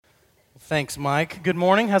Thanks, Mike. Good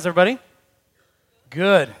morning. How's everybody?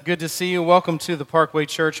 Good. Good to see you. Welcome to the Parkway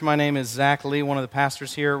Church. My name is Zach Lee, one of the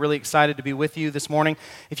pastors here. Really excited to be with you this morning.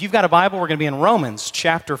 If you've got a Bible, we're going to be in Romans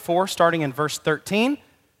chapter 4, starting in verse 13,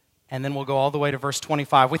 and then we'll go all the way to verse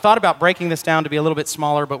 25. We thought about breaking this down to be a little bit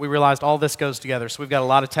smaller, but we realized all this goes together, so we've got a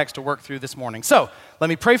lot of text to work through this morning. So let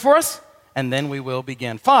me pray for us, and then we will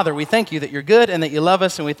begin. Father, we thank you that you're good and that you love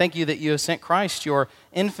us, and we thank you that you have sent Christ, your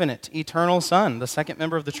infinite, eternal Son, the second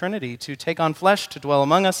member of the Trinity, to take on flesh, to dwell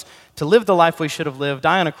among us, to live the life we should have lived,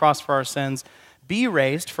 die on a cross for our sins, be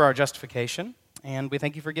raised for our justification. And we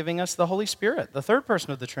thank you for giving us the Holy Spirit, the third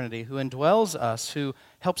person of the Trinity, who indwells us, who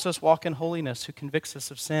helps us walk in holiness, who convicts us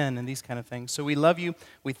of sin and these kind of things. So we love you,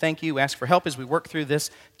 we thank you, we ask for help as we work through this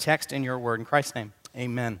text in your word. In Christ's name,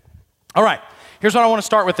 amen. All right, here's what I want to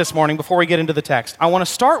start with this morning before we get into the text. I want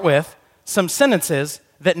to start with some sentences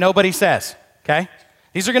that nobody says, okay?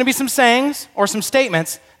 These are going to be some sayings or some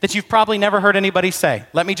statements that you've probably never heard anybody say.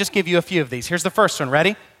 Let me just give you a few of these. Here's the first one.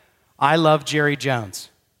 Ready? I love Jerry Jones.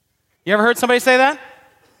 You ever heard somebody say that?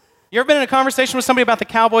 You ever been in a conversation with somebody about the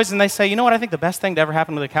Cowboys and they say, you know what I think the best thing to ever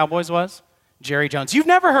happen to the Cowboys was? Jerry Jones. You've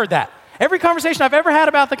never heard that. Every conversation I've ever had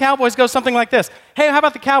about the Cowboys goes something like this. Hey, how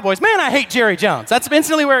about the Cowboys? Man, I hate Jerry Jones. That's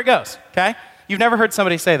instantly where it goes, okay? You've never heard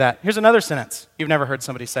somebody say that. Here's another sentence you've never heard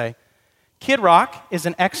somebody say. Kid Rock is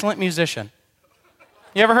an excellent musician.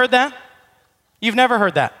 You ever heard that? You've never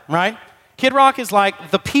heard that, right? Kid Rock is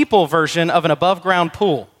like the people version of an above-ground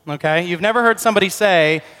pool, okay? You've never heard somebody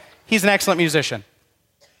say, he's an excellent musician.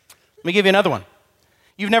 Let me give you another one.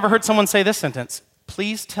 You've never heard someone say this sentence,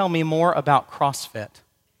 please tell me more about CrossFit.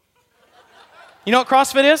 You know what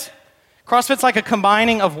CrossFit is? CrossFit's like a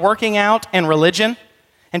combining of working out and religion,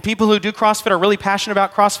 and people who do CrossFit are really passionate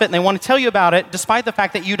about CrossFit, and they want to tell you about it despite the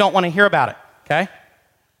fact that you don't want to hear about it, okay?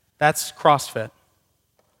 That's CrossFit.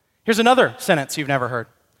 Here's another sentence you've never heard.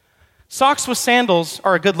 Socks with sandals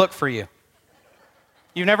are a good look for you.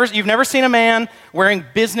 You've never seen a man wearing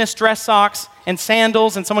business dress socks and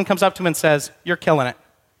sandals, and someone comes up to him and says, you're killing it.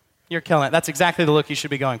 You're killing it. That's exactly the look you should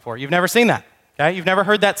be going for. You've never seen that, okay? You've never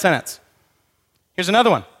heard that sentence. Here's another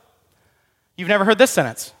one. You've never heard this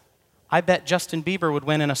sentence. I bet Justin Bieber would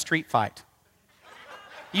win in a street fight.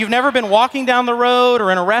 You've never been walking down the road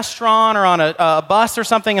or in a restaurant or on a bus or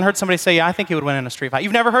something and heard somebody say, yeah, I think he would win in a street fight.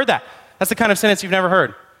 You've never heard that. That's the kind of sentence you've never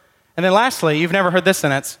heard. And then lastly, you've never heard this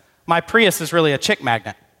sentence. My Prius is really a chick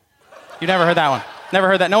magnet. You've never heard that one. Never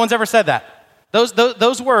heard that. No one's ever said that.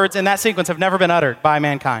 Those words in that sequence have never been uttered by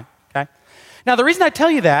mankind. Okay? Now, the reason I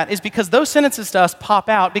tell you that is because those sentences to us pop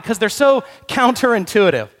out because they're so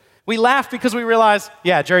counterintuitive. We laugh because we realize,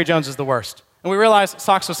 yeah, Jerry Jones is the worst. And we realize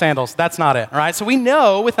socks with sandals, that's not it, all right? So we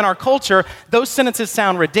know within our culture, those sentences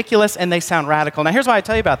sound ridiculous and they sound radical. Now, here's why I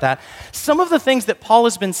tell you about that. Some of the things that Paul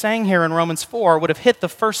has been saying here in Romans 4 would have hit the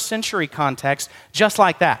first century context just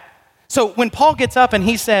like that. So when Paul gets up and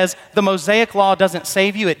he says, the Mosaic law doesn't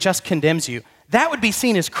save you, it just condemns you, that would be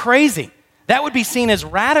seen as crazy. That would be seen as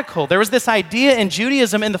radical. There was this idea in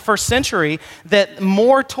Judaism in the first century that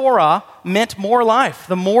more Torah meant more life.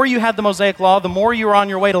 The more you had the Mosaic law, the more you were on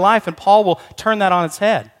your way to life, and Paul will turn that on its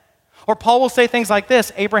head. Or Paul will say things like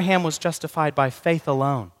this, Abraham was justified by faith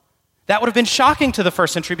alone. That would have been shocking to the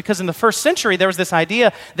first century because in the first century there was this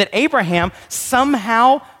idea that Abraham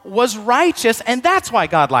somehow was righteous and that's why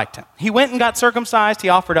God liked him. He went and got circumcised, he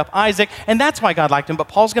offered up Isaac, and that's why God liked him. But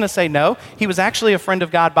Paul's going to say no, he was actually a friend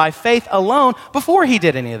of God by faith alone before he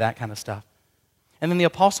did any of that kind of stuff. And then the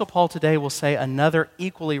Apostle Paul today will say another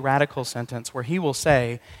equally radical sentence where he will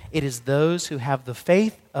say, it is those who have the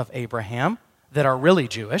faith of Abraham that are really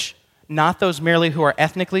Jewish, not those merely who are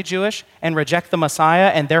ethnically Jewish and reject the Messiah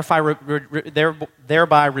and thereby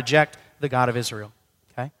reject the God of Israel.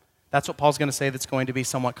 Okay? That's what Paul's going to say that's going to be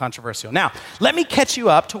somewhat controversial. Now, let me catch you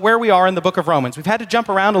up to where we are in the book of Romans. We've had to jump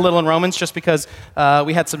around a little in Romans just because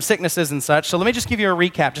we had some sicknesses and such. So let me just give you a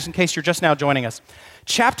recap just in case you're just now joining us.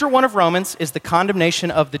 Chapter 1 of Romans is the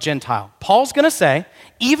condemnation of the Gentile. Paul's going to say,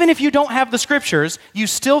 even if you don't have the scriptures, you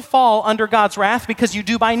still fall under God's wrath because you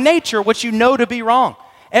do by nature what you know to be wrong.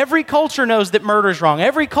 Every culture knows that murder is wrong.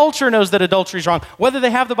 Every culture knows that adultery is wrong, whether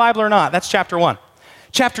they have the Bible or not. That's chapter 1.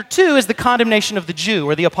 Chapter 2 is the condemnation of the Jew,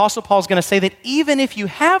 where the Apostle Paul is going to say that even if you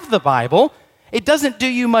have the Bible, it doesn't do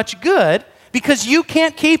you much good because you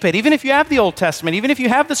can't keep it. Even if you have the Old Testament, even if you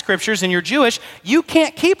have the scriptures and you're Jewish, you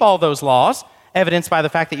can't keep all those laws, evidenced by the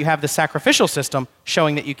fact that you have the sacrificial system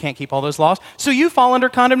showing that you can't keep all those laws. So you fall under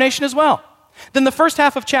condemnation as well. Then the first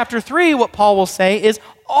half of chapter 3, what Paul will say is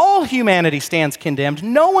all humanity stands condemned.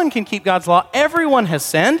 No one can keep God's law. Everyone has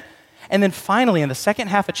sinned. And then finally, in the second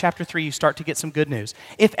half of chapter 3, you start to get some good news.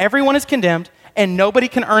 If everyone is condemned and nobody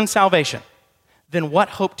can earn salvation, then what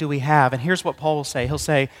hope do we have? And here's what Paul will say. He'll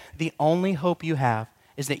say, the only hope you have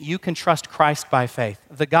is that you can trust Christ by faith,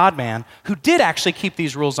 the God-man who did actually keep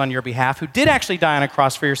these rules on your behalf, who did actually die on a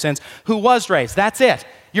cross for your sins, who was raised. That's it.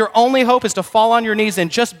 Your only hope is to fall on your knees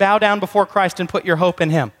and just bow down before Christ and put your hope in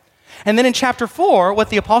him. And then in chapter 4, what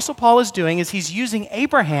the Apostle Paul is doing is he's using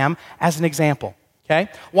Abraham as an example. Okay?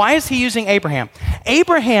 Why is he using Abraham?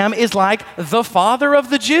 Abraham is like the father of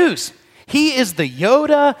the Jews. He is the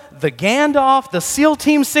Yoda, the Gandalf, the SEAL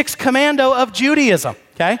Team 6 commando of Judaism.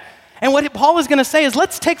 Okay? And what Paul is going to say is,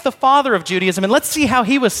 let's take the father of Judaism and let's see how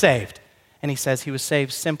he was saved. And he says he was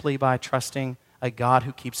saved simply by trusting a God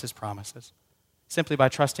who keeps his promises. Simply by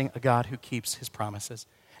trusting a God who keeps his promises.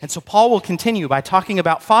 And so Paul will continue by talking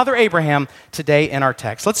about Father Abraham today in our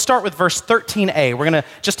text. Let's start with verse 13a. We're going to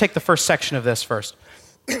just take the first section of this first.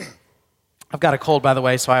 I've got a cold, by the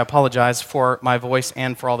way, so I apologize for my voice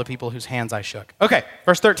and for all the people whose hands I shook. Okay,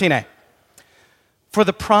 verse 13a. For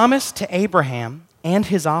the promise to Abraham and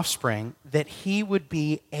his offspring that he would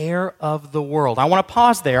be heir of the world. I want to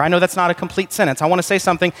pause there. I know that's not a complete sentence. I want to say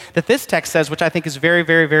something that this text says, which I think is very,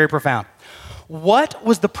 very, very profound. What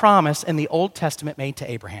was the promise in the Old Testament made to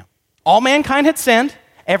Abraham? All mankind had sinned.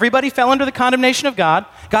 Everybody fell under the condemnation of God.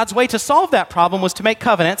 God's way to solve that problem was to make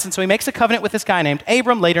covenants, and so he makes a covenant with this guy named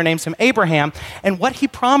Abram, later names him Abraham, and what he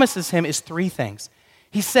promises him is three things.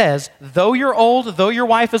 He says, though you're old, though your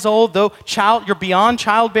wife is old, though you're beyond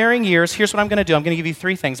childbearing years, here's what I'm going to do. I'm going to give you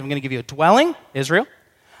three things. I'm going to give you a dwelling, Israel.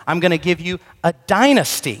 I'm going to give you a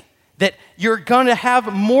dynasty, that you're going to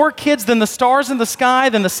have more kids than the stars in the sky,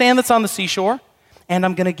 than the sand that's on the seashore. And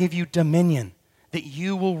I'm going to give you dominion, that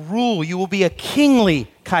you will rule. You will be a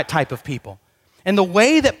kingly type of people. And the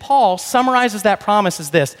way that Paul summarizes that promise is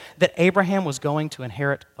this, that Abraham was going to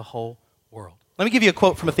inherit the whole world. Let me give you a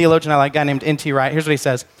quote from a theologian I like, a guy named N.T. Wright. Here's what he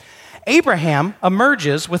says. Abraham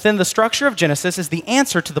emerges within the structure of Genesis as the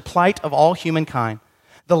answer to the plight of all humankind.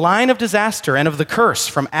 The line of disaster and of the curse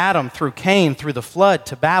from Adam through Cain, through the flood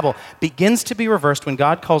to Babel, begins to be reversed when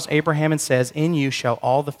God calls Abraham and says, in you shall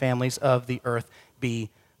all the families of the earth be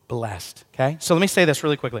blessed. Okay? So let me say this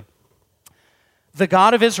really quickly. The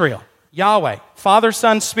God of Israel, Yahweh, Father,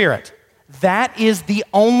 Son, Spirit, that is the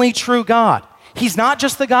only true God. He's not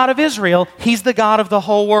just the God of Israel, he's the God of the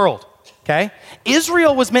whole world. Okay?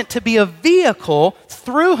 Israel was meant to be a vehicle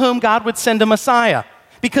through whom God would send a Messiah.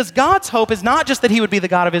 Because God's hope is not just that he would be the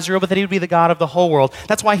God of Israel, but that he would be the God of the whole world.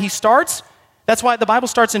 That's why the Bible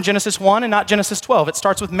starts in Genesis 1 and not Genesis 12. It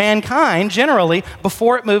starts with mankind, generally,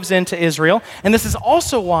 before it moves into Israel. And this is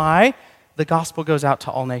also why the gospel goes out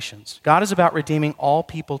to all nations. God is about redeeming all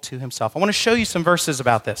people to himself. I want to show you some verses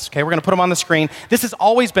about this. Okay, we're going to put them on the screen. This has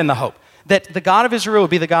always been the hope, that the God of Israel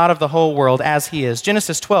would be the God of the whole world as he is.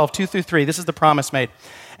 Genesis 12, 2-3, this is the promise made.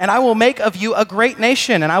 And I will make of you a great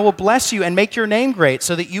nation, and I will bless you and make your name great,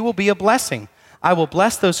 so that you will be a blessing. I will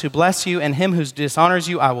bless those who bless you, and him who dishonors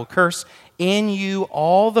you I will curse. In you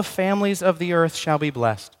all the families of the earth shall be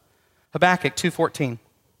blessed. Habakkuk 2:14.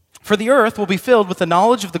 For the earth will be filled with the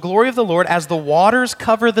knowledge of the glory of the Lord as the waters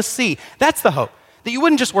cover the sea. That's the hope. That you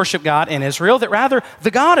wouldn't just worship God in Israel, that rather the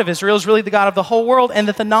God of Israel is really the God of the whole world, and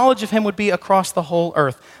that the knowledge of him would be across the whole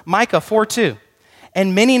earth. Micah 4:2.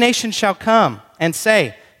 And many nations shall come and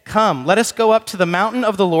say, come, let us go up to the mountain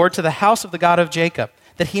of the Lord, to the house of the God of Jacob,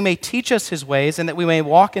 that he may teach us his ways and that we may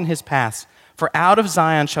walk in his paths. For out of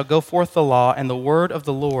Zion shall go forth the law and the word of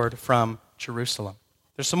the Lord from Jerusalem.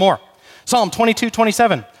 There's some more. Psalm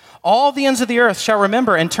 22:27. All the ends of the earth shall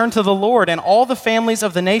remember and turn to the Lord, and all the families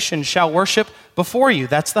of the nations shall worship before you.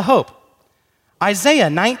 That's the hope. Isaiah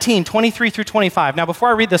 19:23-25. Now, before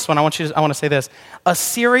I read this one, I want to say this.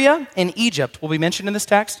 Assyria and Egypt will be mentioned in this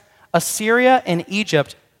text. Assyria and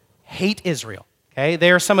Egypt hate Israel. Okay?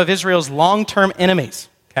 They are some of Israel's long-term enemies.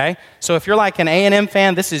 Okay? So if you're like an A&M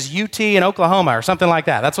fan, this is UT in Oklahoma or something like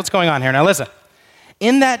that. That's what's going on here. Now listen.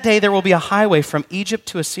 In that day there will be a highway from Egypt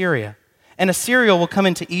to Assyria, and Assyria will come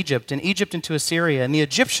into Egypt, and Egypt into Assyria, and the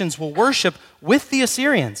Egyptians will worship with the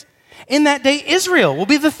Assyrians. In that day Israel will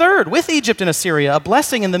be the third with Egypt and Assyria, a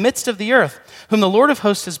blessing in the midst of the earth, whom the Lord of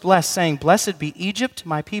hosts has blessed, saying, blessed be Egypt,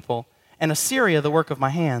 my people, and Assyria, the work of my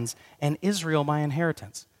hands, and Israel, my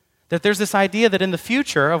inheritance. That there's this idea that in the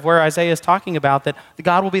future of where Isaiah is talking about, that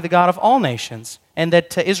God will be the God of all nations, and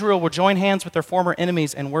that Israel will join hands with their former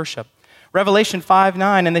enemies and worship. Revelation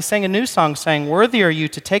 5:9, and they sang a new song saying, worthy are you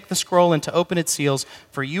to take the scroll and to open its seals,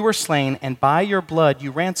 for you were slain, and by your blood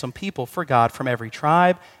you ransom people for God from every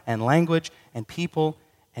tribe and language and people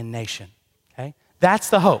and nation. Okay? That's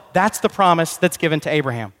the hope. That's the promise that's given to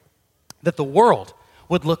Abraham, that the world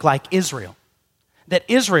would look like Israel. that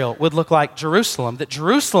Israel would look like Jerusalem, that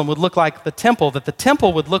Jerusalem would look like the temple, that the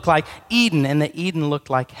temple would look like Eden, and that Eden looked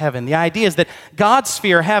like heaven. The idea is that God's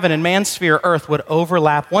sphere, heaven, and man's sphere, earth, would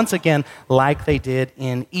overlap once again like they did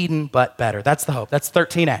in Eden, but better. That's the hope. That's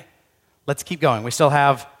 13a. Let's keep going. We still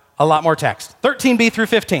have a lot more text. 13b through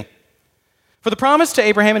 15. For the promise to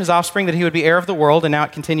Abraham and his offspring that he would be heir of the world, and now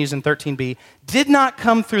it continues in 13b, did not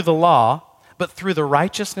come through the law, but through the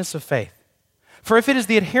righteousness of faith. For if it is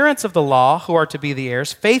the adherents of the law who are to be the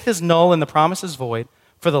heirs, faith is null and the promise is void,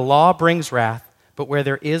 for the law brings wrath, but where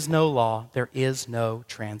there is no law, there is no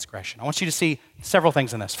transgression. I want you to see several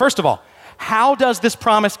things in this. First of all, how does this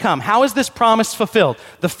promise come? How is this promise fulfilled?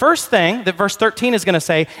 The first thing that verse 13 is going to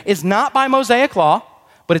say is not by Mosaic law,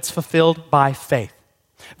 but it's fulfilled by faith.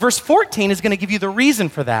 Verse 14 is going to give you the reason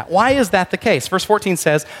for that. Why is that the case? Verse 14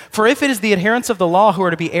 says, for if it is the adherents of the law who are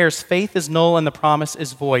to be heirs, faith is null and the promise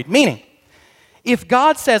is void. Meaning, if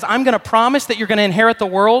God says, I'm going to promise that you're going to inherit the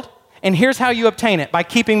world, and here's how you obtain it, by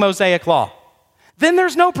keeping Mosaic law, then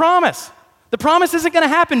there's no promise. The promise isn't going to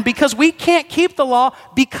happen because we can't keep the law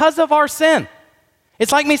because of our sin.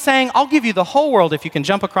 It's like me saying, I'll give you the whole world if you can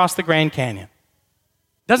jump across the Grand Canyon.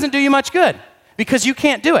 Doesn't do you much good because you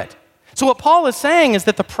can't do it. So what Paul is saying is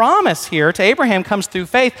that the promise here to Abraham comes through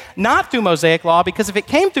faith, not through Mosaic law, because if it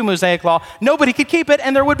came through Mosaic law, nobody could keep it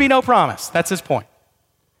and there would be no promise. That's his point.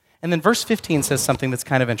 And then verse 15 says something that's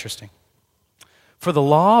kind of interesting. For the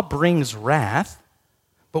law brings wrath,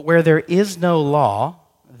 but where there is no law,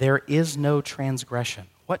 there is no transgression.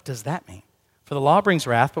 What does that mean? For the law brings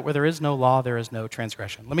wrath, but where there is no law, there is no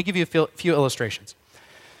transgression. Let me give you a few illustrations.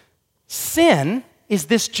 Sin is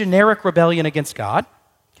this generic rebellion against God,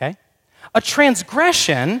 okay? A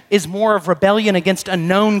transgression is more of rebellion against a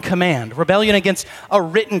known command, rebellion against a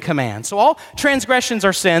written command. So all transgressions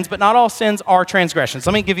are sins, but not all sins are transgressions.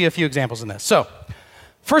 Let me give you a few examples in this. So,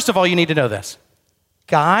 first of all, you need to know this.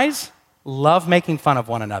 Guys love making fun of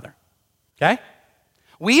one another, okay?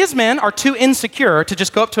 We as men are too insecure to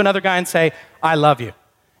just go up to another guy and say, I love you.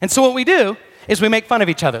 And so what we do is we make fun of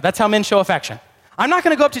each other. That's how men show affection. I'm not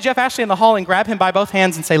going to go up to Jeff Ashley in the hall and grab him by both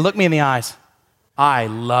hands and say, look me in the eyes. I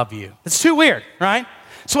love you. It's too weird, right?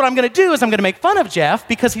 So what I'm going to do is I'm going to make fun of Jeff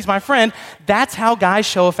because he's my friend. That's how guys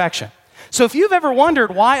show affection. So if you've ever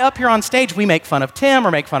wondered why up here on stage we make fun of Tim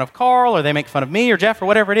or make fun of Carl or they make fun of me or Jeff or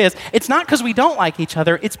whatever it is, it's not because we don't like each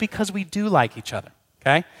other. It's because we do like each other,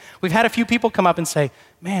 okay? We've had a few people come up and say,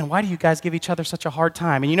 man, why do you guys give each other such a hard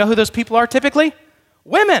time? And you know who those people are typically?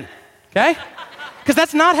 Women, okay? Because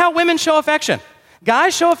that's not how women show affection.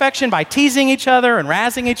 Guys show affection by teasing each other and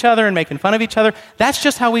razzing each other and making fun of each other. That's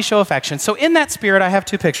just how we show affection. So in that spirit, I have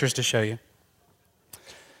two pictures to show you.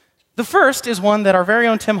 The first is one that our very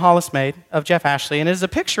own Tim Hollis made of Jeff Ashley, and it is a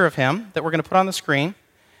picture of him that we're going to put on the screen,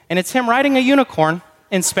 and it's him riding a unicorn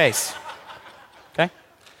in space. Okay?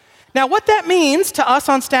 Now, what that means to us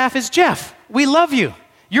on staff is, Jeff, we love you.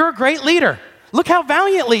 You're a great leader. Look how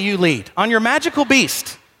valiantly you lead on your magical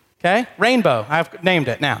beast. Okay? Rainbow. I've named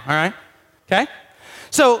it now, all right? Okay?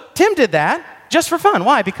 So Tim did that just for fun.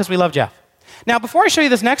 Why? Because we love Jeff. Now, before I show you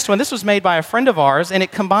this next one, this was made by a friend of ours, and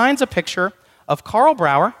it combines a picture of Carl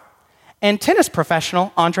Brower and tennis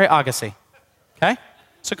professional Andre Agassi. Okay?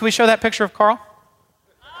 So can we show that picture of Carl?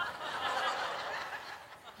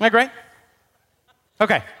 Isn't that great?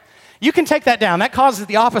 Okay. You can take that down. That causes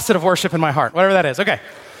the opposite of worship in my heart, whatever that is. Okay.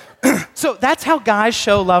 So that's how guys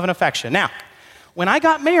show love and affection. Now, when I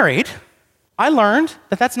got married, I learned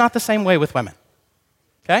that that's not the same way with women.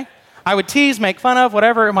 Okay? I would tease, make fun of,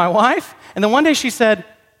 whatever, my wife, and then one day she said,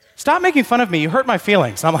 stop making fun of me, you hurt my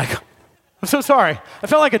feelings. I'm like, I'm so sorry. I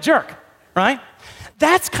felt like a jerk, right?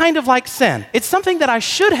 That's kind of like sin. It's something that I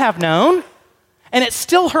should have known, and it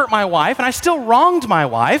still hurt my wife, and I still wronged my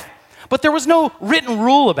wife, but there was no written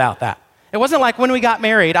rule about that. It wasn't like when we got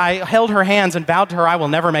married, I held her hands and vowed to her, I will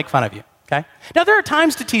never make fun of you, okay? Now, there are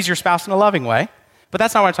times to tease your spouse in a loving way, but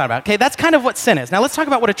that's not what I'm talking about. Okay, that's kind of what sin is. Now let's talk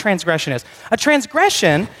about what a transgression is. A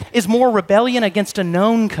transgression is more rebellion against a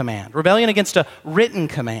known command, rebellion against a written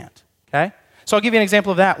command, okay? So I'll give you an example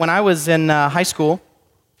of that. When I was in high school,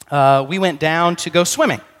 we went down to go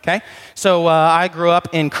swimming, okay? So I grew up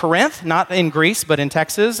in Corinth, not in Greece, but in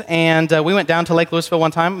Texas, and we went down to Lake Louisville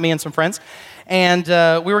one time, me and some friends, and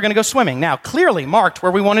we were going to go swimming. Now, clearly marked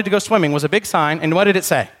where we wanted to go swimming was a big sign, and what did it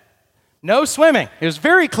say? No swimming. It was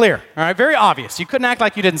very clear, all right, very obvious. You couldn't act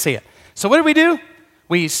like you didn't see it. So what did we do?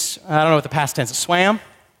 We, I don't know what the past tense is,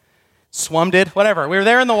 swummed it, whatever. We were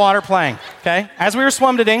there in the water playing, okay? As we were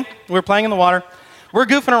swumding, we were playing in the water. We're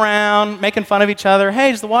goofing around, making fun of each other.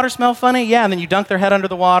 Hey, does the water smell funny? Yeah, and then you dunk their head under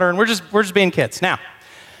the water, and we're just being kids. Now,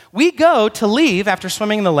 We go to leave after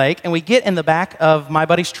swimming in the lake, and we get in the back of my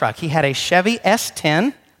buddy's truck. He had a Chevy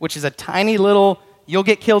S10, which is a tiny little, you'll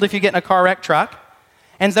get killed if you get in a car wreck truck.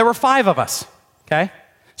 And there were 5 of us, okay?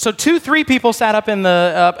 So 3 people sat up in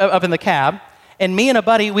the cab, and me and a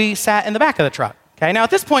buddy, we sat in the back of the truck. Okay, now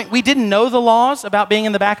at this point, we didn't know the laws about being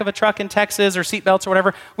in the back of a truck in Texas or seatbelts or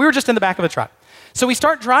whatever. We were just in the back of a truck. So we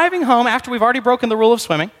start driving home after we've already broken the rule of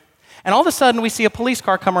swimming, and all of a sudden we see a police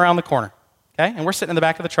car come around the corner, okay? And we're sitting in the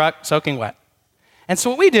back of the truck, soaking wet. And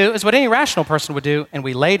so what we do is what any rational person would do, and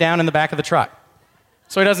we lay down in the back of the truck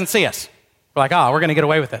so he doesn't see us. We're like, we're going to get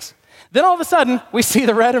away with this. Then all of a sudden, we see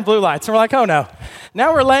the red and blue lights, and we're like, oh no.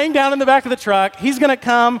 Now we're laying down in the back of the truck. He's going to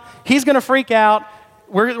come. He's going to freak out.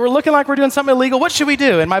 We're looking like we're doing something illegal. What should we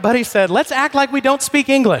do? And my buddy said, let's act like we don't speak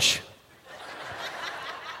English.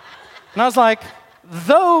 And I was like,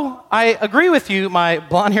 though I agree with you, my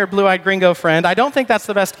blonde-haired, blue-eyed gringo friend, I don't think that's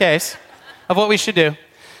the best case of what we should do.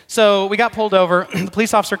 So we got pulled over. The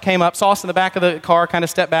police officer came up, saw us in the back of the car, kind of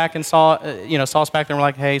stepped back and saw us back there. And we're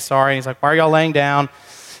like, hey, sorry. And he's like, why are y'all laying down?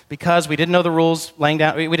 Because we didn't know the rules laying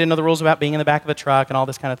down. We didn't know the rules about being in the back of the truck and all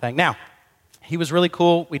this kind of thing. Now, he was really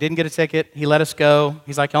cool. We didn't get a ticket. He let us go.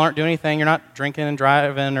 He's like, y'all aren't doing anything. You're not drinking and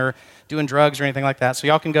driving or doing drugs or anything like that. So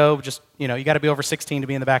y'all can go. Just, you got to be over 16 to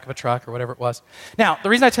be in the back of a truck or whatever it was. Now, the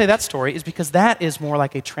reason I tell you that story is because that is more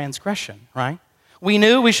like a transgression, right? We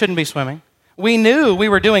knew we shouldn't be swimming. We knew we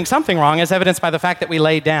were doing something wrong, as evidenced by the fact that we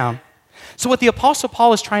laid down. So what the Apostle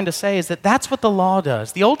Paul is trying to say is that that's what the law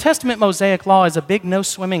does. The Old Testament Mosaic law is a big no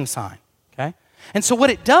swimming sign, okay? And so what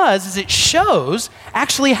it does is it shows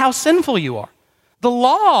actually how sinful you are. The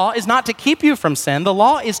law is not to keep you from sin. The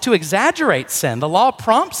law is to exaggerate sin. The law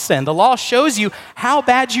prompts sin. The law shows you how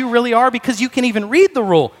bad you really are because you can even read the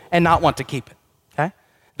rule and not want to keep it, okay?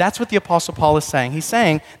 That's what the Apostle Paul is saying. He's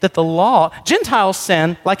saying that the law, Gentiles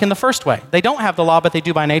sin like in the first way. They don't have the law, but they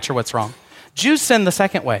do by nature what's wrong. Jews sin the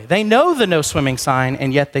second way. They know the no swimming sign,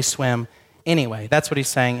 and yet they swim anyway. That's what he's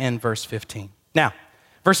saying in verse 15. Now,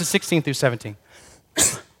 verses 16 through 17.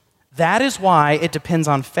 That is why it depends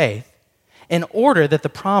on faith, in order that the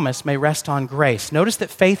promise may rest on grace. Notice that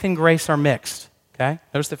faith and grace are mixed, okay?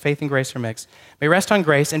 Notice that faith and grace are mixed. May rest on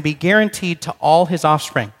grace and be guaranteed to all his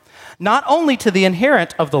offspring, not only to the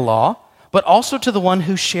inherent of the law, but also to the one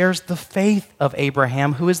who shares the faith of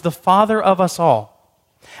Abraham, who is the father of us all.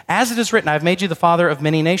 As it is written, I have made you the father of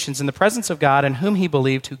many nations in the presence of God, in whom he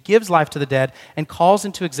believed, who gives life to the dead and calls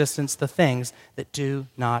into existence the things that do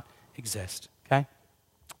not exist. Okay?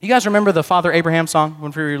 You guys remember the Father Abraham song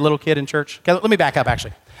when we were a little kid in church? Okay, let me back up,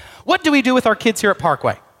 actually. What do we do with our kids here at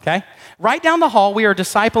Parkway? Okay? Right down the hall, we are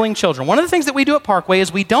discipling children. One of the things that we do at Parkway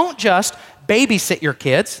is we don't just babysit your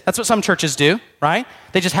kids. That's what some churches do, right?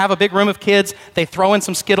 They just have a big room of kids, they throw in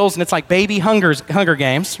some Skittles, and it's like baby Hunger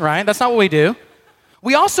Games, right? That's not what we do.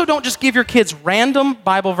 We also don't just give your kids random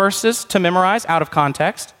Bible verses to memorize out of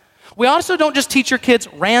context. We also don't just teach your kids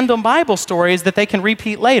random Bible stories that they can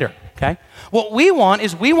repeat later, okay? What we want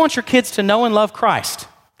is we want your kids to know and love Christ.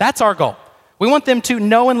 That's our goal. We want them to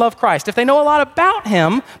know and love Christ. If they know a lot about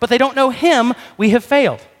him, but they don't know him, we have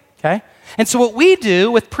failed, okay? And so what we do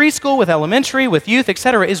with preschool, with elementary, with youth,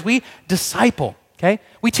 etc., is we disciple, okay?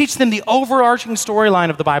 We teach them the overarching storyline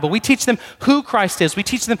of the Bible. We teach them who Christ is. We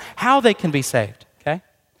teach them how they can be saved.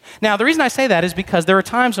 Now, the reason I say that is because there were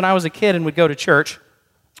times when I was a kid and would go to church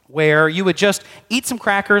where you would just eat some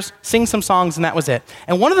crackers, sing some songs, and that was it.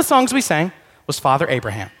 And one of the songs we sang was Father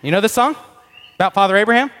Abraham. You know this song about Father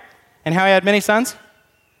Abraham and how he had many sons?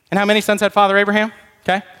 And how many sons had Father Abraham?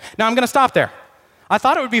 Okay. Now, I'm going to stop there. I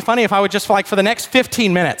thought it would be funny if I would just, for the next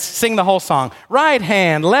 15 minutes, sing the whole song. Right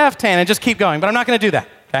hand, left hand, and just keep going. But I'm not going to do that,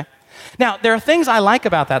 okay? Now, there are things I like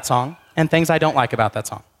about that song and things I don't like about that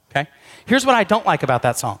song. Okay? Here's what I don't like about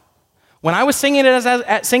that song. When I was singing it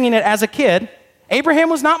as a kid, Abraham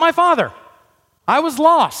was not my father. I was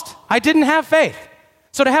lost. I didn't have faith.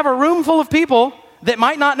 So to have a room full of people that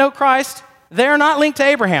might not know Christ, they're not linked to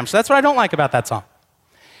Abraham. So that's what I don't like about that song.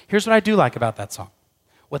 Here's what I do like about that song.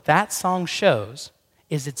 What that song shows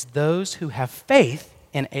is it's those who have faith,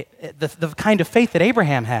 in the kind of faith that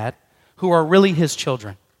Abraham had, who are really his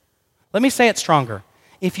children. Let me say it stronger.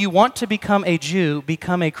 If you want to become a Jew,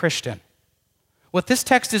 become a Christian. What this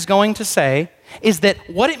text is going to say is that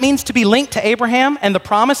what it means to be linked to Abraham and the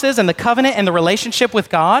promises and the covenant and the relationship with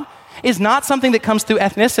God is not something that comes through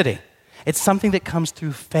ethnicity. It's something that comes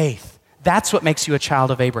through faith. That's what makes you a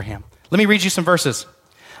child of Abraham. Let me read you some verses.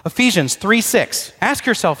 Ephesians 3:6. Ask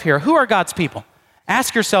yourself here, who are God's people?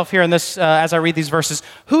 Ask yourself here in this, as I read these verses,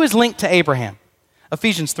 who is linked to Abraham?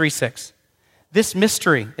 Ephesians 3:6. This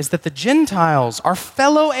mystery is that the Gentiles are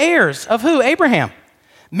fellow heirs of who? Abraham.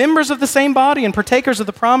 members of the same body and partakers of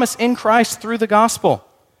the promise in Christ through the gospel.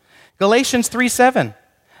 Galatians 3:7.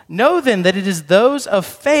 Know then that it is those of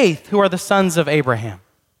faith who are the sons of Abraham.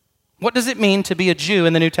 What does it mean to be a Jew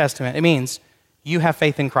in the New Testament? It means you have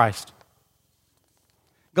faith in Christ.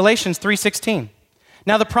 Galatians 3:16.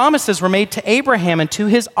 Now the promises were made to Abraham and to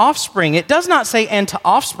his offspring. It does not say and to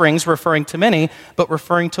offsprings, referring to many, but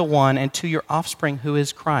referring to one, and to your offspring who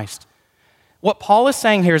is Christ. What Paul is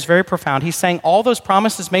saying here is very profound. He's saying all those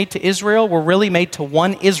promises made to Israel were really made to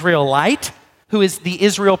one Israelite, who is the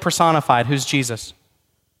Israel personified, who's Jesus.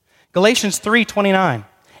 Galatians 3:29.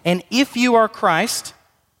 And if you are Christ,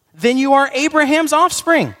 then you are Abraham's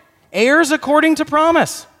offspring, heirs according to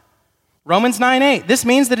promise. Romans 9:8. This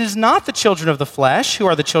means that it is not the children of the flesh who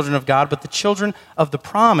are the children of God, but the children of the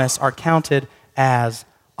promise are counted as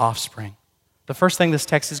offspring. The first thing this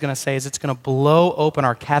text is going to say is it's going to blow open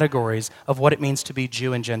our categories of what it means to be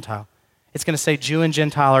Jew and Gentile. It's going to say Jew and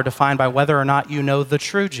Gentile are defined by whether or not you know the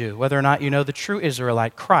true Jew, whether or not you know the true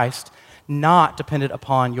Israelite, Christ, not dependent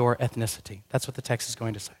upon your ethnicity. That's what the text is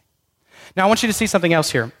going to say. Now, I want you to see something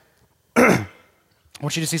else here. I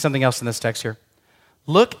want you to see something else in this text here.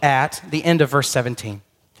 Look at the end of verse 17,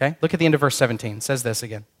 okay? Look at the end of verse 17. It says this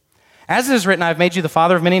again. As it is written, I have made you the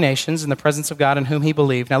father of many nations in the presence of God in whom he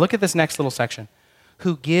believed. Now look at this next little section.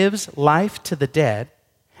 Who gives life to the dead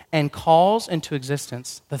and calls into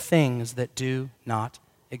existence the things that do not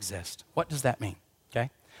exist. What does that mean, okay?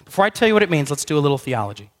 Before I tell you what it means, let's do a little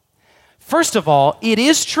theology. First of all, it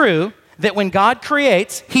is true that when God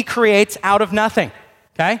creates, he creates out of nothing,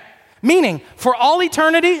 okay? Meaning, for all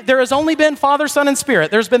eternity, there has only been Father, Son, and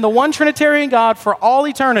Spirit. There's been the one Trinitarian God for all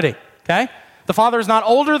eternity, okay? The Father is not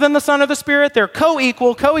older than the Son or the Spirit. They're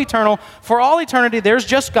co-equal, co-eternal. For all eternity, there's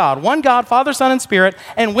just God. One God, Father, Son, and Spirit.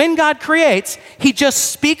 And when God creates, he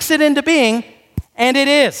just speaks it into being, and it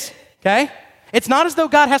is, okay? It's not as though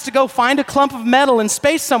God has to go find a clump of metal in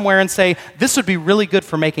space somewhere and say, this would be really good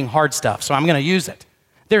for making hard stuff, so I'm going to use it.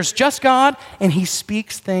 There's just God, and he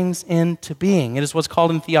speaks things into being. It is what's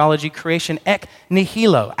called in theology creation ek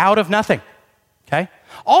nihilo, out of nothing, okay?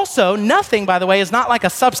 Also, nothing, by the way, is not like a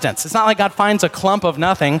substance. It's not like God finds a clump of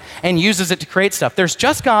nothing and uses it to create stuff. There's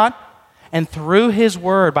just God, and through his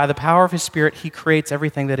word, by the power of his Spirit, he creates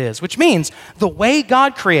everything that is, which means the way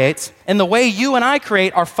God creates and the way you and I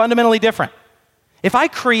create are fundamentally different. If I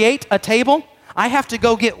create a table, I have to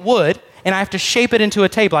go get wood, and I have to shape it into a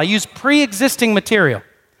table. I use pre-existing material.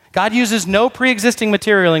 God uses no pre-existing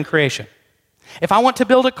material in creation. If I want to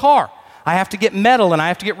build a car, I have to get metal and I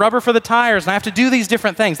have to get rubber for the tires and I have to do these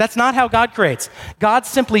different things. That's not how God creates. God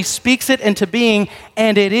simply speaks it into being,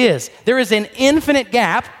 and it is. There is an infinite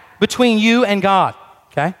gap between you and God,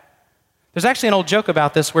 okay? There's actually an old joke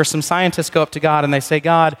about this where some scientists go up to God and they say,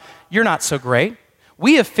 God, you're not so great.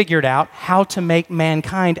 We have figured out how to make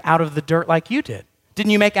mankind out of the dirt like you did.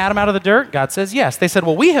 Didn't you make Adam out of the dirt? God says, yes. They said,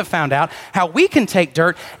 well, we have found out how we can take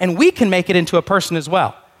dirt and we can make it into a person as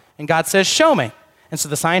well. And God says, show me. And so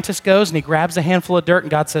the scientist goes and he grabs a handful of dirt and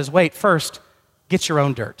God says, wait, first, get your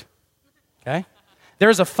own dirt, okay?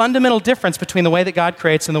 There's a fundamental difference between the way that God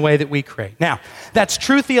creates and the way that we create. Now, that's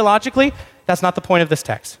true theologically. That's not the point of this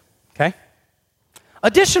text, okay?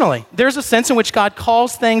 Additionally, there's a sense in which God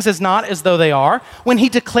calls things as not as though they are when he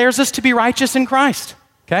declares us to be righteous in Christ,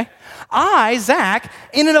 okay? I, Zach,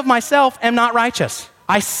 in and of myself, am not righteous.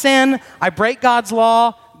 I sin, I break God's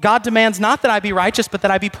law. God demands not that I be righteous, but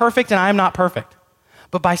that I be perfect, and I am not perfect.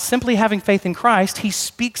 But by simply having faith in Christ, he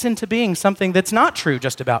speaks into being something that's not true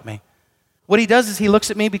just about me. What he does is he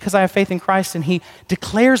looks at me because I have faith in Christ, and he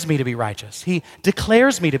declares me to be righteous. He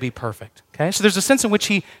declares me to be perfect, okay? So there's a sense in which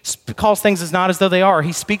he calls things as not as though they are.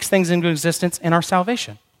 He speaks things into existence in our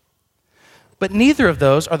salvation. But neither of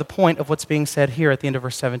those are the point of what's being said here at the end of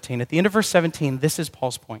verse 17. At the end of verse 17, this is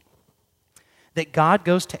Paul's point. That God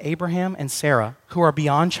goes to Abraham and Sarah, who are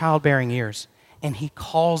beyond childbearing years, and he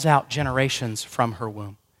calls out generations from her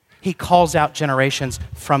womb. He calls out generations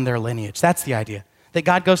from their lineage. That's the idea. That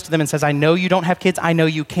God goes to them and says, I know you don't have kids. I know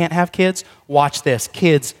you can't have kids. Watch this.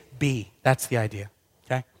 Kids be. That's the idea,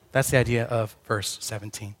 okay? That's the idea of verse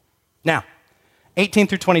 17. Now, 18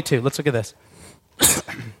 through 22. Let's look at this.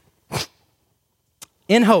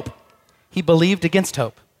 In hope, he believed against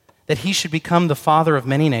hope that he should become the father of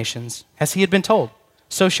many nations, as he had been told,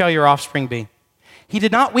 so shall your offspring be. He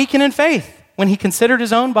did not weaken in faith when he considered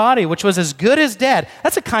his own body, which was as good as dead.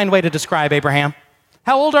 That's a kind way to describe Abraham.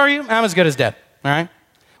 How old are you? I'm as good as dead, all right?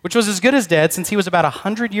 Which was as good as dead since he was about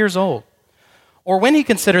 100 years old. Or when he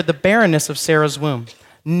considered the barrenness of Sarah's womb.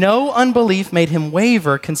 No unbelief made him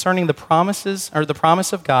waver concerning the promises or the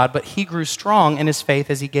promise of God, but he grew strong in his faith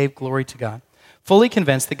as he gave glory to God, fully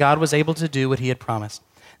convinced that God was able to do what he had promised.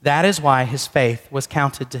 That is why his faith was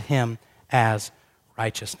counted to him as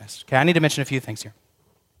righteousness. Okay, I need to mention a few things here.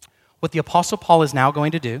 What the Apostle Paul is now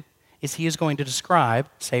going to do is he is going to describe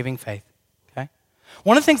saving faith. Okay?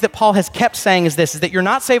 One of the things that Paul has kept saying is this, is that you're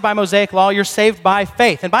not saved by Mosaic law, you're saved by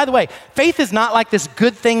faith. And by the way, faith is not like this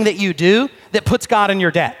good thing that you do that puts God in your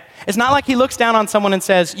debt. It's not like he looks down on someone and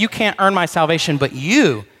says, you can't earn my salvation, but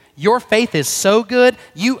your faith is so good,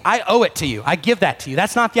 I owe it to you. I give that to you.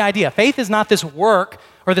 That's not the idea. Faith is not this work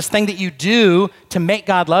or this thing that you do to make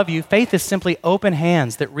God love you. Faith is simply open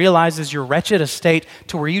hands that realizes your wretched estate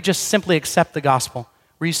to where you just simply accept the gospel,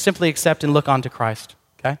 where you simply accept and look on to Christ,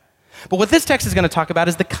 okay? But what this text is going to talk about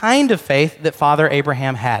is the kind of faith that Father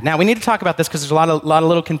Abraham had. Now, we need to talk about this because there's a lot of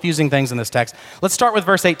little confusing things in this text. Let's start with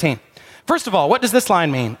verse 18. First of all, what does this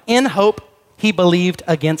line mean? In hope, he believed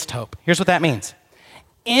against hope. Here's what that means.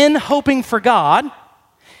 In hoping for God,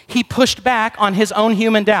 he pushed back on his own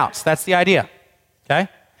human doubts. That's the idea. Okay?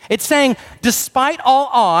 It's saying, despite all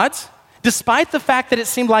odds, despite the fact that it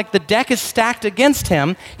seemed like the deck is stacked against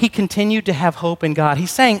him, he continued to have hope in God.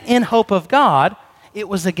 He's saying, in hope of God, it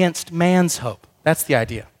was against man's hope. That's the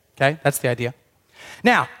idea. Okay? That's the idea.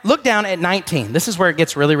 Now, look down at 19. This is where it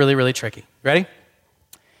gets really, really, really tricky. Ready?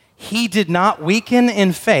 He did not weaken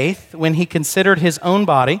in faith when he considered his own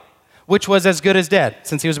body, which was as good as dead,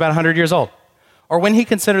 since he was about 100 years old, or when he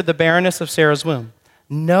considered the barrenness of Sarah's womb.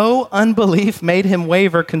 No unbelief made him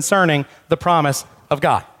waver concerning the promise of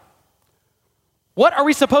God. What are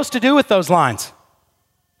we supposed to do with those lines?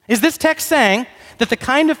 Is this text saying that the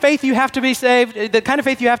kind of faith you have to be saved, the kind of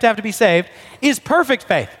faith you have to be saved is perfect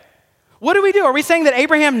faith? What do we do? Are we saying that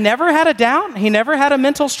Abraham never had a doubt? He never had a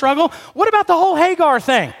mental struggle? What about the whole Hagar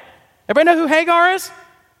thing? Everybody know who Hagar is?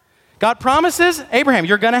 God promises, Abraham,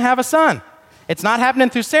 you're going to have a son. It's not happening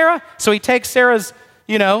through Sarah, so he takes Sarah's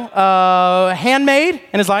handmaid,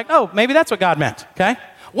 and is like, oh, maybe that's what God meant, okay?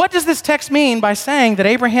 What does this text mean by saying that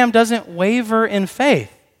Abraham doesn't waver in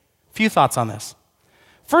faith? Few thoughts on this.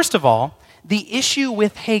 First of all, the issue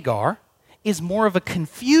with Hagar is more of a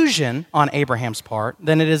confusion on Abraham's part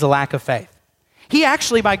than it is a lack of faith. He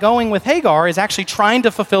actually, by going with Hagar, is actually trying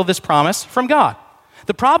to fulfill this promise from God.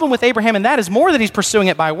 The problem with Abraham in that is more that he's pursuing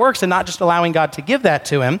it by works and not just allowing God to give that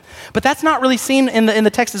to him. But that's not really seen in the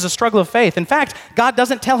text as a struggle of faith. In fact, God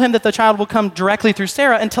doesn't tell him that the child will come directly through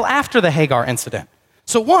Sarah until after the Hagar incident.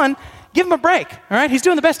 So one, give him a break, all right? He's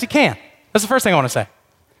doing the best he can. That's the first thing I want to say.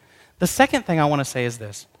 The second thing I want to say is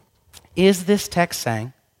this. Is this text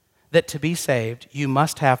saying that to be saved, you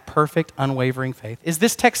must have perfect, unwavering faith? Is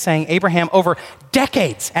this text saying Abraham, over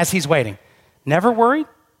decades as he's waiting, never worried?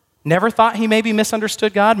 Never thought he maybe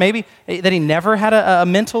misunderstood God? Maybe that he never had a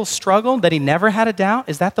mental struggle? That he never had a doubt?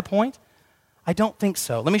 Is that the point? I don't think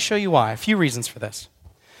so. Let me show you why. A few reasons for this.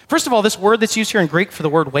 First of all, this word that's used here in Greek for the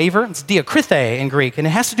word waver, it's diakrithe in Greek, and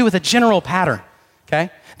it has to do with a general pattern,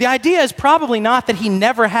 okay? The idea is probably not that he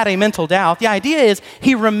never had a mental doubt. The idea is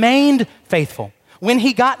he remained faithful. When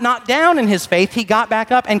he got knocked down in his faith, he got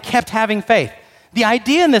back up and kept having faith. The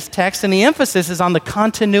idea in this text and the emphasis is on the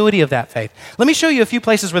continuity of that faith. Let me show you a few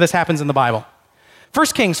places where this happens in the Bible. 1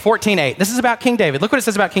 Kings 14:8. This is about King David. Look what it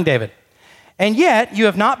says about King David. And yet you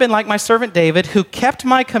have not been like my servant David, who kept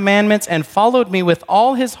my commandments and followed me with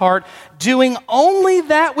all his heart, doing only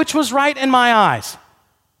that which was right in my eyes.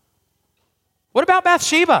 What about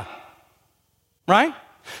Bathsheba? Right?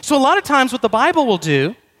 So a lot of times what the Bible will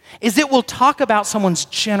do is it will talk about someone's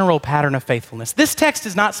general pattern of faithfulness. This text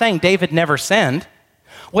is not saying David never sinned.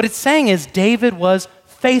 What it's saying is David was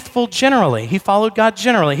faithful generally. He followed God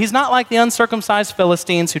generally. He's not like the uncircumcised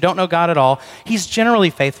Philistines who don't know God at all. He's generally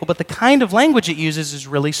faithful, but the kind of language it uses is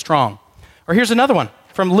really strong. Or here's another one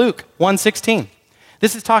from Luke 1:16.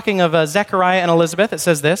 This is talking of Zechariah and Elizabeth. It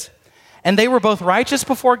says this, and they were both righteous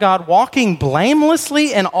before God, walking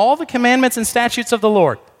blamelessly in all the commandments and statutes of the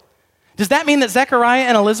Lord. Does that mean that Zechariah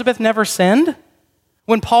and Elizabeth never sinned?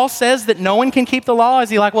 When Paul says that no one can keep the law, is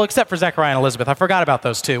he like, well, except for Zechariah and Elizabeth. I forgot about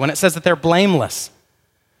those two. When it says that they're blameless.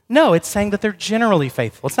 No, it's saying that they're generally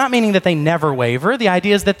faithful. It's not meaning that they never waver. The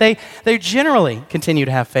idea is that they generally continue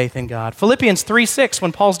to have faith in God. Philippians 3:6,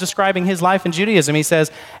 when Paul's describing his life in Judaism, he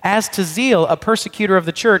says, as to zeal, a persecutor of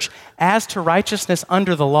the church, as to righteousness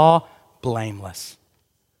under the law, blameless.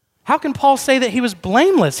 How can Paul say that he was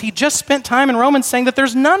blameless? He just spent time in Romans saying that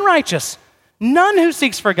there's none righteous, none who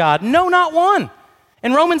seeks for God, no, not one.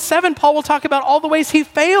 In Romans 7, Paul will talk about all the ways he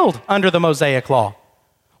failed under the Mosaic law.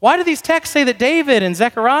 Why do these texts say that David and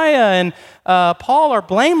Zechariah and Paul are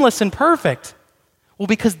blameless and perfect? Well,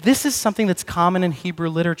 because this is something that's common in Hebrew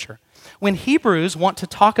literature. When Hebrews want to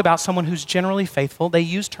talk about someone who's generally faithful, they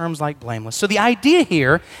use terms like blameless. So the idea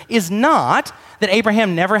here is not that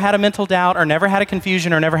Abraham never had a mental doubt or never had a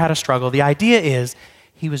confusion or never had a struggle. The idea is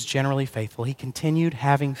he was generally faithful. He continued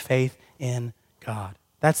having faith in God.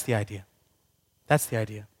 That's the idea. That's the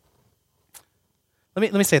idea.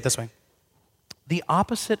 Let me say it this way. The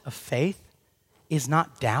opposite of faith is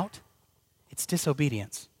not doubt, it's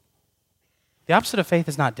disobedience. The opposite of faith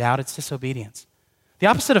is not doubt, it's disobedience. The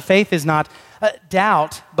opposite of faith is not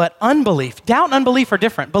doubt, but unbelief. Doubt and unbelief are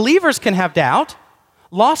different. Believers can have doubt.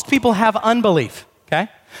 Lost people have unbelief, okay?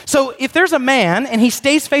 So if there's a man and he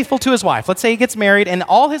stays faithful to his wife, let's say he gets married and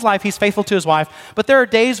all his life he's faithful to his wife, but there are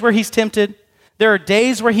days where he's tempted. There are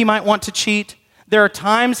days where he might want to cheat. There are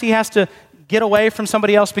times he has to get away from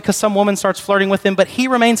somebody else because some woman starts flirting with him, but he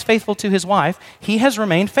remains faithful to his wife. He has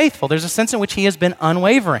remained faithful. There's a sense in which he has been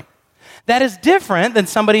unwavering. That is different than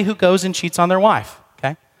somebody who goes and cheats on their wife.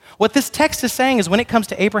 What this text is saying is when it comes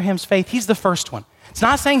to Abraham's faith, he's the first one. It's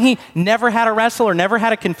not saying he never had a wrestle or never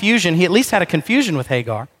had a confusion. He at least had a confusion with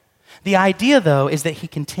Hagar. The idea, though, is that he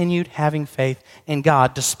continued having faith in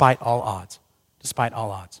God despite all odds. Despite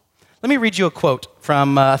all odds. Let me read you a quote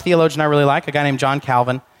from a theologian I really like, a guy named John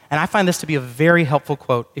Calvin. And I find this to be a very helpful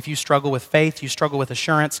quote. If you struggle with faith, you struggle with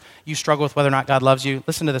assurance, you struggle with whether or not God loves you,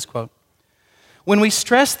 listen to this quote. When we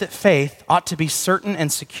stress that faith ought to be certain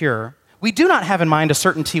and secure, we do not have in mind a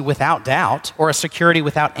certainty without doubt or a security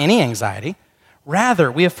without any anxiety.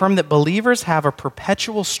 Rather, we affirm that believers have a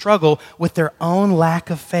perpetual struggle with their own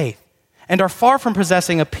lack of faith and are far from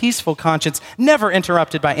possessing a peaceful conscience, never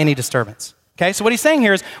interrupted by any disturbance. Okay, so what he's saying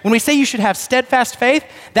here is when we say you should have steadfast faith,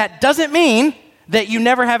 that doesn't mean that you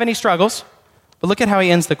never have any struggles. But look at how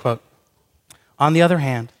he ends the quote. On the other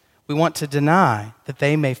hand, we want to deny that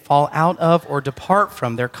they may fall out of or depart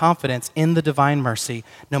from their confidence in the divine mercy,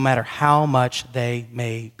 no matter how much they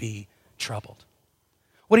may be troubled.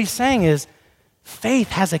 What he's saying is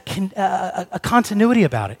faith has a continuity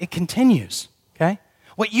about it. It continues, okay?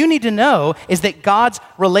 What you need to know is that God's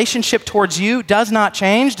relationship towards you does not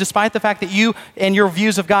change, despite the fact that you and your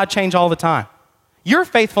views of God change all the time. Your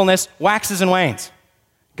faithfulness waxes and wanes.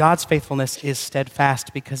 God's faithfulness is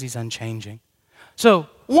steadfast because he's unchanging. So,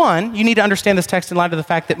 one, you need to understand this text in light of the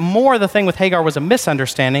fact that more the thing with Hagar was a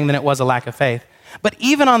misunderstanding than it was a lack of faith. But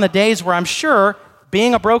even on the days where I'm sure,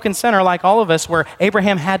 being a broken sinner like all of us, where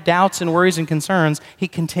Abraham had doubts and worries and concerns, he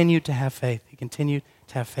continued to have faith. He continued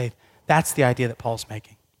to have faith. That's the idea that Paul's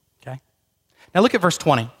making, okay? Now look at verse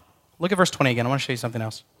 20. Look at verse 20 again. I want to show you something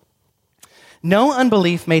else. No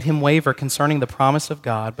unbelief made him waver concerning the promise of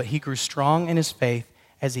God, but he grew strong in his faith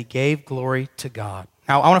as he gave glory to God.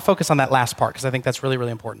 Now, I want to focus on that last part because I think that's really,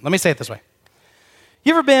 really important. Let me say it this way.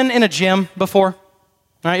 You ever been in a gym before? All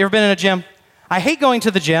right, you ever been in a gym? I hate going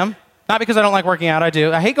to the gym, not because I don't like working out, I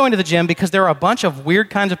do. I hate going to the gym because there are a bunch of weird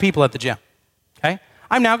kinds of people at the gym, okay?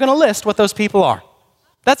 I'm now going to list what those people are.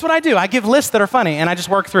 That's what I do. I give lists that are funny, and I just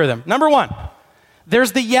work through them. Number one,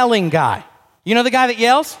 there's the yelling guy. You know the guy that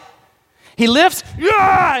yells? He lifts,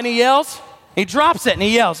 ah, and he yells. He drops it, and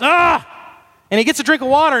he yells, ah! And he gets a drink of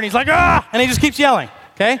water, and he's like, ah! And he just keeps yelling.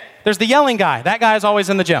 Okay? There's the yelling guy. That guy is always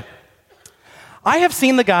in the gym. I have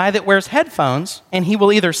seen the guy that wears headphones, and he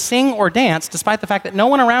will either sing or dance, despite the fact that no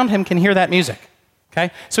one around him can hear that music.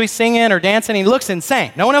 Okay? So he's singing or dancing, he looks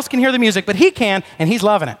insane. No one else can hear the music, but he can, and he's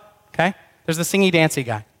loving it. Okay? There's the singy, dancy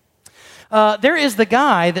guy. There is the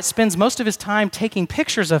guy that spends most of his time taking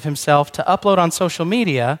pictures of himself to upload on social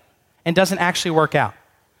media and doesn't actually work out.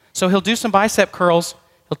 So he'll do some bicep curls,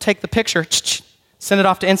 he'll take the picture, send it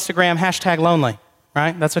off to Instagram, #lonely.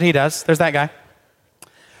 Right? That's what he does. There's that guy.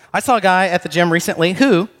 I saw a guy at the gym recently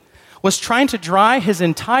who was trying to dry his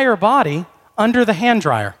entire body under the hand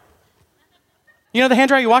dryer. You know the hand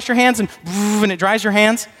dryer? You wash your hands and it dries your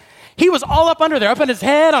hands? He was all up under there, up on his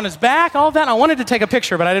head, on his back, all of that. And I wanted to take a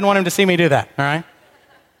picture, but I didn't want him to see me do that, all right?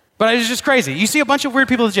 But it was just crazy. You see a bunch of weird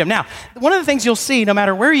people at the gym. Now, one of the things you'll see, no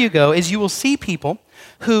matter where you go, is you will see people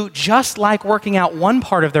who just like working out one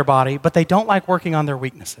part of their body, but they don't like working on their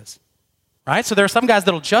weaknesses. Right? So there are some guys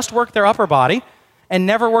that'll just work their upper body and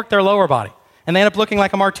never work their lower body. And they end up looking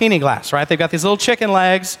like a martini glass, right? They've got these little chicken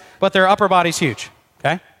legs, but their upper body's huge,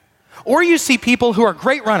 okay? Or you see people who are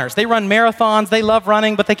great runners. They run marathons, they love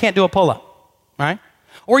running, but they can't do a pull-up, right?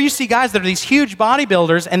 Or you see guys that are these huge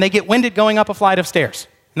bodybuilders and they get winded going up a flight of stairs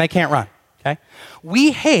and they can't run, okay?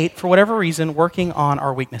 We hate, for whatever reason, working on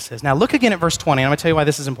our weaknesses. Now look again at verse 20, and I'm going to tell you why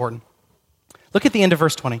this is important. Look at the end of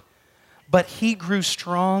verse 20. But he grew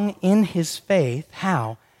strong in his faith.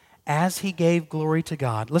 How? As he gave glory to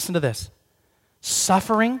God. Listen to this.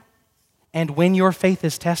 Suffering, and when your faith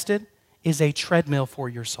is tested, is a treadmill for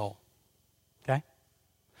your soul. Okay?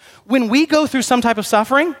 When we go through some type of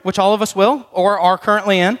suffering, which all of us will or are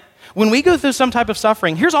currently in, when we go through some type of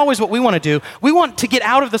suffering, here's always what we want to do. We want to get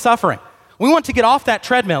out of the suffering. We want to get off that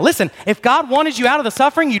treadmill. Listen, if God wanted you out of the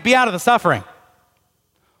suffering, you'd be out of the suffering.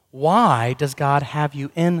 Why does God have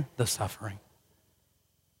you in the suffering?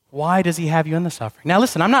 Why does he have you in the suffering? Now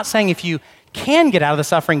listen, I'm not saying if you can get out of the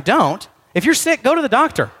suffering, don't. If you're sick, go to the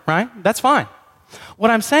doctor, right? That's fine.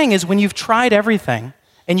 What I'm saying is when you've tried everything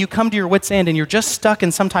and you come to your wit's end and you're just stuck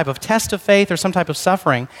in some type of test of faith or some type of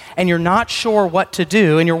suffering and you're not sure what to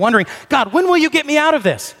do and you're wondering, God, when will you get me out of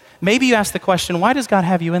this? Maybe you ask the question, why does God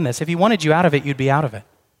have you in this? If he wanted you out of it, you'd be out of it.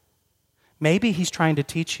 Maybe he's trying to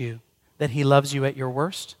teach you that he loves you at your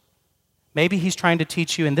worst. Maybe he's trying to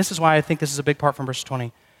teach you, and this is why I think this is a big part from verse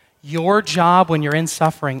 20. Your job when you're in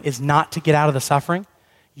suffering is not to get out of the suffering.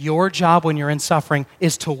 Your job when you're in suffering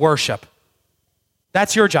is to worship.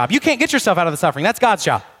 That's your job. You can't get yourself out of the suffering. That's God's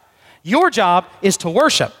job. Your job is to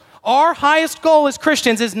worship. Our highest goal as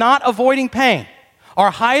Christians is not avoiding pain.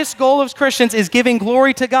 Our highest goal as Christians is giving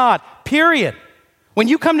glory to God, period. When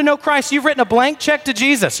you come to know Christ, you've written a blank check to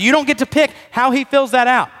Jesus. You don't get to pick how he fills that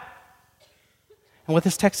out. And what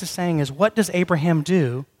this text is saying is, what does Abraham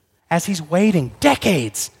do as he's waiting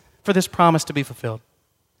decades for this promise to be fulfilled?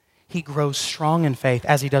 He grows strong in faith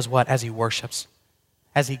as he does what? As he worships,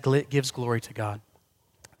 as he gives glory to God.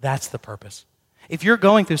 That's the purpose. If you're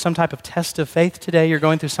going through some type of test of faith today, you're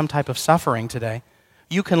going through some type of suffering today,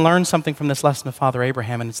 you can learn something from this lesson of Father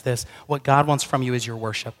Abraham, and it's this: what God wants from you is your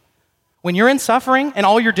worship. When you're in suffering and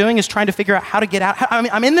all you're doing is trying to figure out how to get out,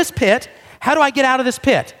 I'm in this pit, how do I get out of this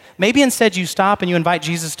pit? Maybe instead you stop and you invite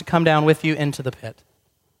Jesus to come down with you into the pit.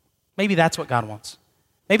 Maybe that's what God wants.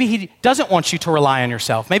 Maybe he doesn't want you to rely on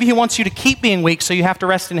yourself. Maybe he wants you to keep being weak so you have to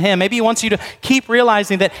rest in him. Maybe he wants you to keep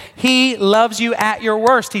realizing that he loves you at your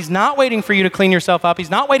worst. He's not waiting for you to clean yourself up. He's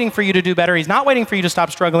not waiting for you to do better. He's not waiting for you to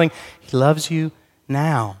stop struggling. He loves you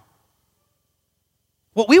now.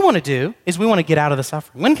 What we want to do is we want to get out of the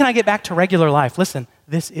suffering. When can I get back to regular life? Listen,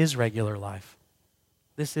 this is regular life.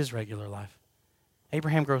 This is regular life.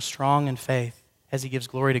 Abraham grows strong in faith as he gives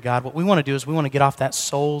glory to God. What we want to do is we want to get off that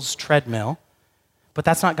soul's treadmill. But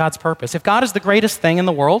that's not God's purpose. If God is the greatest thing in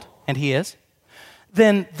the world, and he is,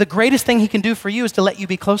 then the greatest thing he can do for you is to let you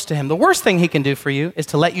be close to him. The worst thing he can do for you is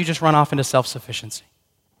to let you just run off into self-sufficiency.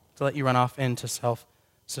 To let you run off into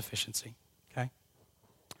self-sufficiency, okay?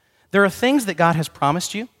 There are things that God has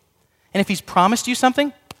promised you, and if he's promised you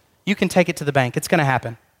something, you can take it to the bank. It's going to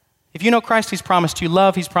happen. If you know Christ, he's promised you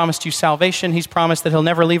love, he's promised you salvation, he's promised that he'll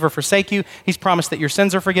never leave or forsake you, he's promised that your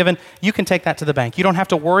sins are forgiven. You can take that to the bank. You don't have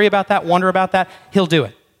to worry about that, wonder about that. He'll do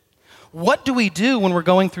it. What do we do when we're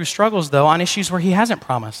going through struggles, though, on issues where he hasn't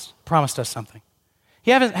promised us something?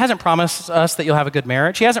 He hasn't promised us that you'll have a good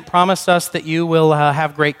marriage. He hasn't promised us that you will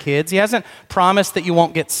have great kids. He hasn't promised that you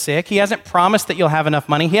won't get sick. He hasn't promised that you'll have enough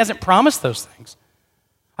money. He hasn't promised those things.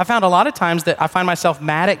 I found a lot of times that I find myself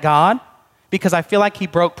mad at God because I feel like he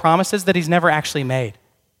broke promises that he's never actually made.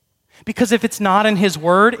 Because if it's not in his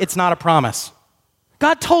word, it's not a promise.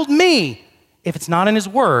 God told me, if it's not in his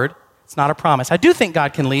word, it's not a promise. I do think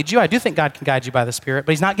God can lead you. I do think God can guide you by the Spirit,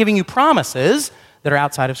 but he's not giving you promises that are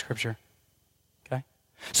outside of Scripture. Okay?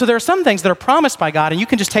 So there are some things that are promised by God, and you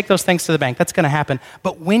can just take those things to the bank. That's going to happen.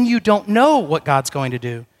 But when you don't know what God's going to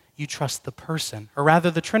do, you trust the person, or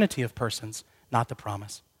rather the Trinity of persons, not the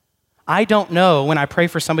promise. I don't know when I pray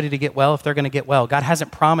for somebody to get well if they're going to get well. God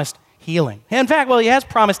hasn't promised healing. In fact, well, he has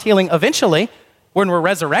promised healing eventually when we're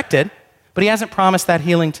resurrected, but he hasn't promised that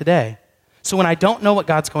healing today. So when I don't know what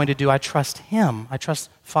God's going to do, I trust him. I trust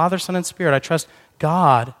Father, Son, and Spirit. I trust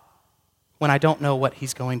God when I don't know what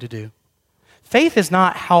he's going to do. Faith is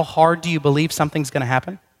not how hard do you believe something's going to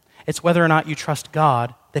happen. It's whether or not you trust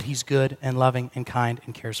God that he's good and loving and kind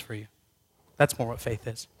and cares for you. That's more what faith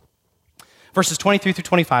is. Verses 23 through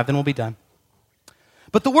 25, then we'll be done.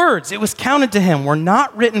 But the words, it was counted to him, were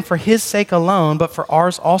not written for his sake alone, but for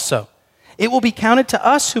ours also. It will be counted to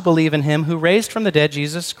us who believe in him who raised from the dead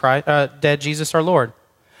Jesus our Lord,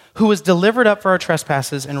 who was delivered up for our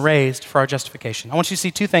trespasses and raised for our justification. I want you to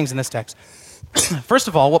see two things in this text. First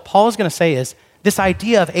of all, what Paul is going to say is this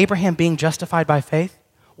idea of Abraham being justified by faith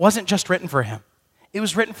wasn't just written for him. It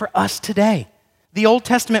was written for us today. The Old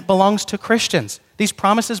Testament belongs to Christians. These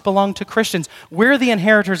promises belong to Christians. We're the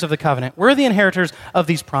inheritors of the covenant. We're the inheritors of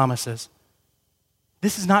these promises.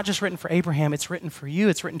 This is not just written for Abraham. It's written for you.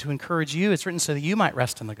 It's written to encourage you. It's written so that you might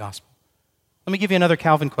rest in the gospel. Let me give you another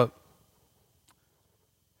Calvin quote.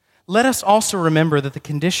 Let us also remember that the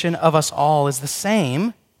condition of us all is the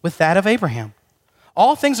same with that of Abraham.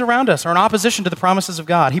 All things around us are in opposition to the promises of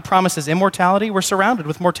God. He promises immortality. We're surrounded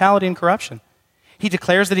with mortality and corruption. He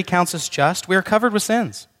declares that he counts us just. We are covered with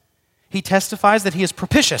sins. He testifies that he is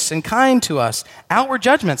propitious and kind to us. Outward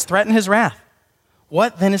judgments threaten his wrath.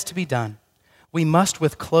 What then is to be done? We must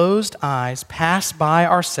with closed eyes pass by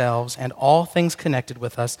ourselves and all things connected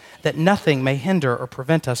with us, that nothing may hinder or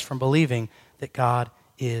prevent us from believing that God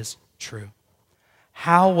is true.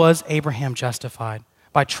 How was Abraham justified?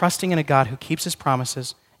 By trusting in a God who keeps his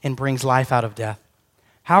promises and brings life out of death.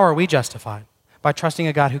 How are we justified? By trusting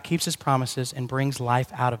a God who keeps his promises and brings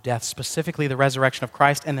life out of death, specifically the resurrection of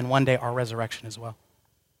Christ, and then one day our resurrection as well.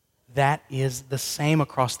 That is the same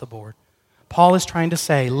across the board. Paul is trying to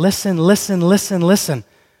say, listen, listen, listen, listen.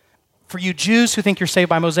 For you Jews who think you're saved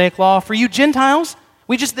by Mosaic law, for you Gentiles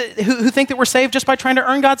who think that we're saved just by trying to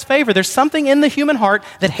earn God's favor, there's something in the human heart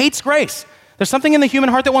that hates grace. There's something in the human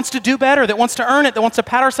heart that wants to do better, that wants to earn it, that wants to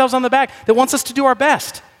pat ourselves on the back, that wants us to do our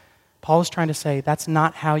best. Paul is trying to say that's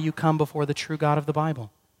not how you come before the true God of the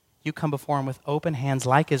Bible. You come before him with open hands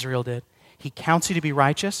like Israel did. He counts you to be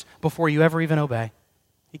righteous before you ever even obey.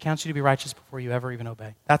 He counts you to be righteous before you ever even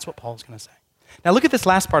obey. That's what Paul's going to say. Now look at this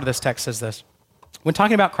last part of this text. Says this. When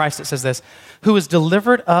talking about Christ, it says this, who was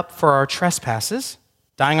delivered up for our trespasses,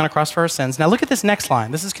 dying on a cross for our sins. Now look at this next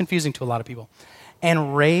line. This is confusing to a lot of people.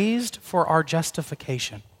 And raised for our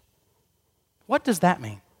justification. What does that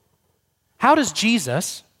mean? How does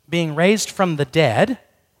Jesus being raised from the dead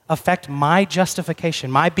affect my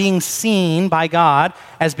justification, my being seen by God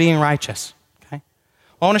as being righteous? Okay.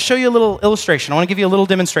 Well, I want to show you a little illustration. I want to give you a little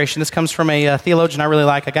demonstration. This comes from a theologian I really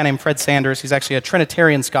like, a guy named Fred Sanders. He's actually a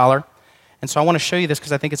Trinitarian scholar. And so I want to show you this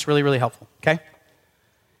because I think it's really, really helpful. Okay.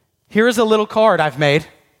 Here is a little card I've made.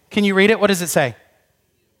 Can you read it? What does it say?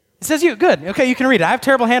 It says you. Good. Okay, you can read it. I have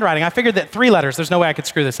terrible handwriting. I figured that 3 letters, there's no way I could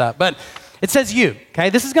screw this up. But it says you.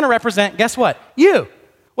 Okay, this is going to represent, guess what? You.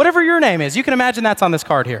 Whatever your name is. You can imagine that's on this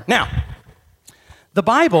card here. Now, the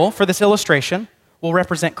Bible, for this illustration, will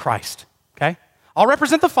represent Christ. Okay? I'll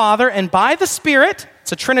represent the Father, and by the Spirit,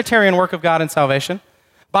 it's a Trinitarian work of God in salvation,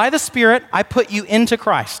 by the Spirit, I put you into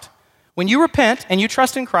Christ. When you repent and you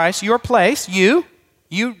trust in Christ, your place, you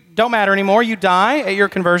don't matter anymore. You die at your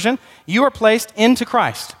conversion. You are placed into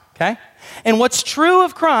Christ. Okay? And what's true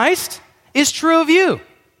of Christ is true of you.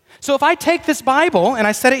 So if I take this Bible and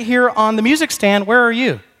I set it here on the music stand, where are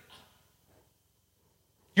you?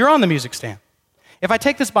 You're on the music stand. If I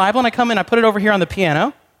take this Bible and I come and I put it over here on the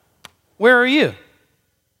piano, where are you?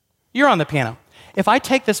 You're on the piano. If I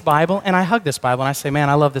take this Bible and I hug this Bible and I say, man,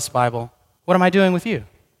 I love this Bible, what am I doing with you?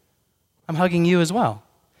 I'm hugging you as well.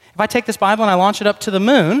 If I take this Bible and I launch it up to the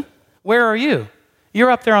moon, where are you?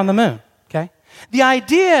 You're up there on the moon, okay? The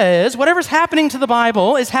idea is whatever's happening to the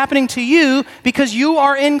Bible is happening to you because you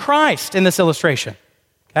are in Christ in this illustration,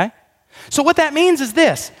 okay? So what that means is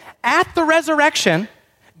this. At the resurrection,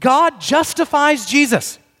 God justifies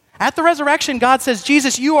Jesus. At the resurrection, God says,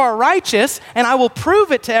 Jesus, you are righteous, and I will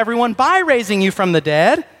prove it to everyone by raising you from the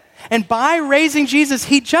dead. And by raising Jesus,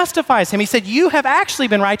 he justifies him. He said, you have actually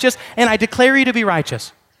been righteous, and I declare you to be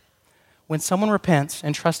righteous. When someone repents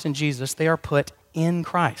and trusts in Jesus, they are put in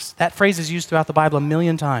Christ. That phrase is used throughout the Bible a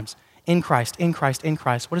million times. In Christ, in Christ, in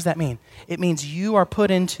Christ. What does that mean? It means you are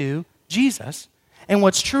put into Jesus, and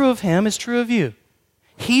what's true of him is true of you.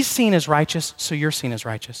 He's seen as righteous, so you're seen as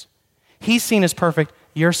righteous. He's seen as perfect,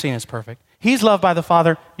 you're seen as perfect. He's loved by the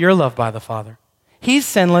Father, you're loved by the Father. He's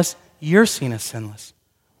sinless, you're seen as sinless.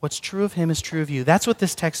 What's true of him is true of you. That's what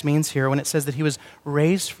this text means here when it says that he was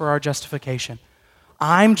raised for our justification.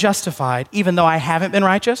 I'm justified even though I haven't been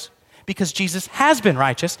righteous because Jesus has been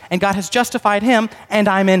righteous and God has justified him and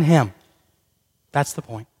I'm in him. That's the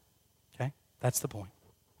point, okay? That's the point.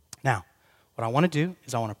 Now, what I want to do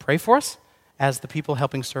is I want to pray for us as the people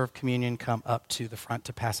helping serve communion come up to the front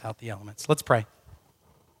to pass out the elements. Let's pray.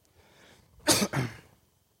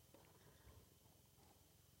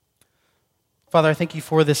 Father, I thank you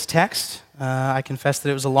for this text. I confess that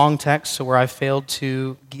it was a long text, so where I failed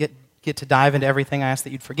to get to dive into everything, I ask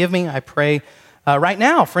that you'd forgive me. I pray right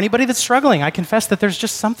now for anybody that's struggling. I confess that there's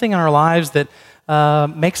just something in our lives that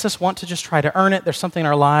makes us want to just try to earn it. There's something in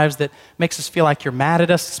our lives that makes us feel like you're mad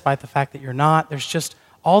at us despite the fact that you're not. There's just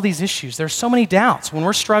all these issues. There's so many doubts. When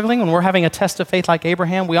we're struggling, when we're having a test of faith like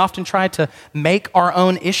Abraham, we often try to make our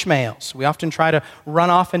own Ishmaels. We often try to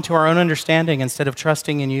run off into our own understanding instead of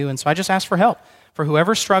trusting in you. And so I just ask for help. For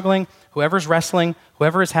whoever's struggling, whoever's wrestling,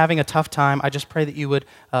 whoever is having a tough time, I just pray that you would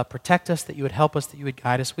protect us, that you would help us, that you would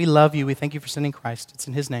guide us. We love you. We thank you for sending Christ. It's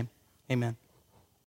in his name. Amen.